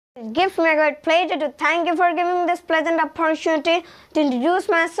It gives me a great pleasure to thank you for giving me this pleasant opportunity to introduce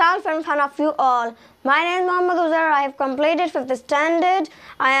myself in front of you all. My name is Mohammad Uzair. I have completed 5th standard.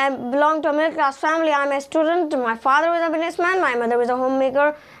 Belong to a middle class family. I am a student. My father is a businessman. My mother is a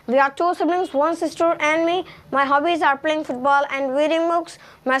homemaker. We are 2 siblings, 1 sister and me. My hobbies are playing football and reading books.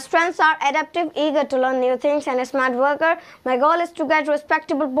 My strengths are adaptive, eager to learn new things, and a smart worker. My goal is to get a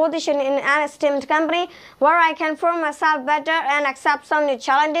respectable position in an esteemed company where I can prove myself better and accept some new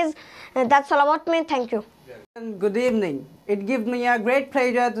challenges. That's all about me. Thank you. Good evening. It gives me a great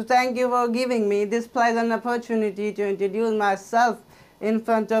pleasure to thank you for giving me this pleasant opportunity to introduce myself in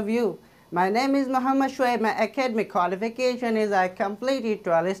front of you. My name is Muhammad Shoaib. My academic qualification is I completed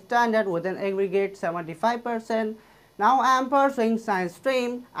 12th standard with an aggregate 75%. Now I am pursuing science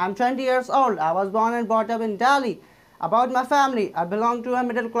stream. I am 20 years old. I was born and brought up in Delhi. About my family, I belong to a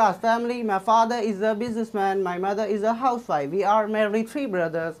middle class family. My father is a businessman. My mother is a housewife. We are married 3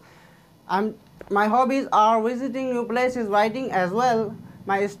 brothers. My hobbies are visiting new places, writing as well.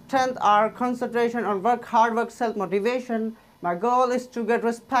 My strengths are concentration on work, hard work, self-motivation. My goal is to get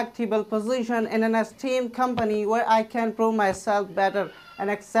respectable position in an esteemed company where I can prove myself better and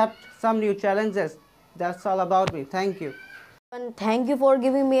accept some new challenges. That's all about me. Thank you. And thank you for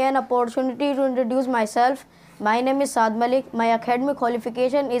giving me an opportunity to introduce myself. My name is Saad Malik. My academic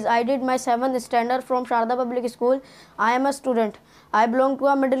qualification is I did my 7th standard from Sharda Public School. I am a student. I belong to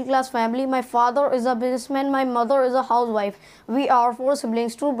a middle class family. My father is a businessman. My mother is a housewife. We are 4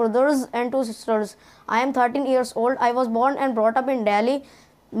 siblings, 2 brothers and 2 sisters. I am 13 years old. I was born and brought up in Delhi.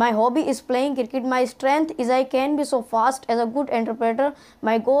 My hobby is playing cricket. My strength is I can be so fast as a good interpreter.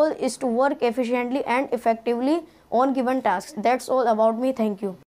 My goal is to work efficiently and effectively on given tasks. That's all about me. Thank you.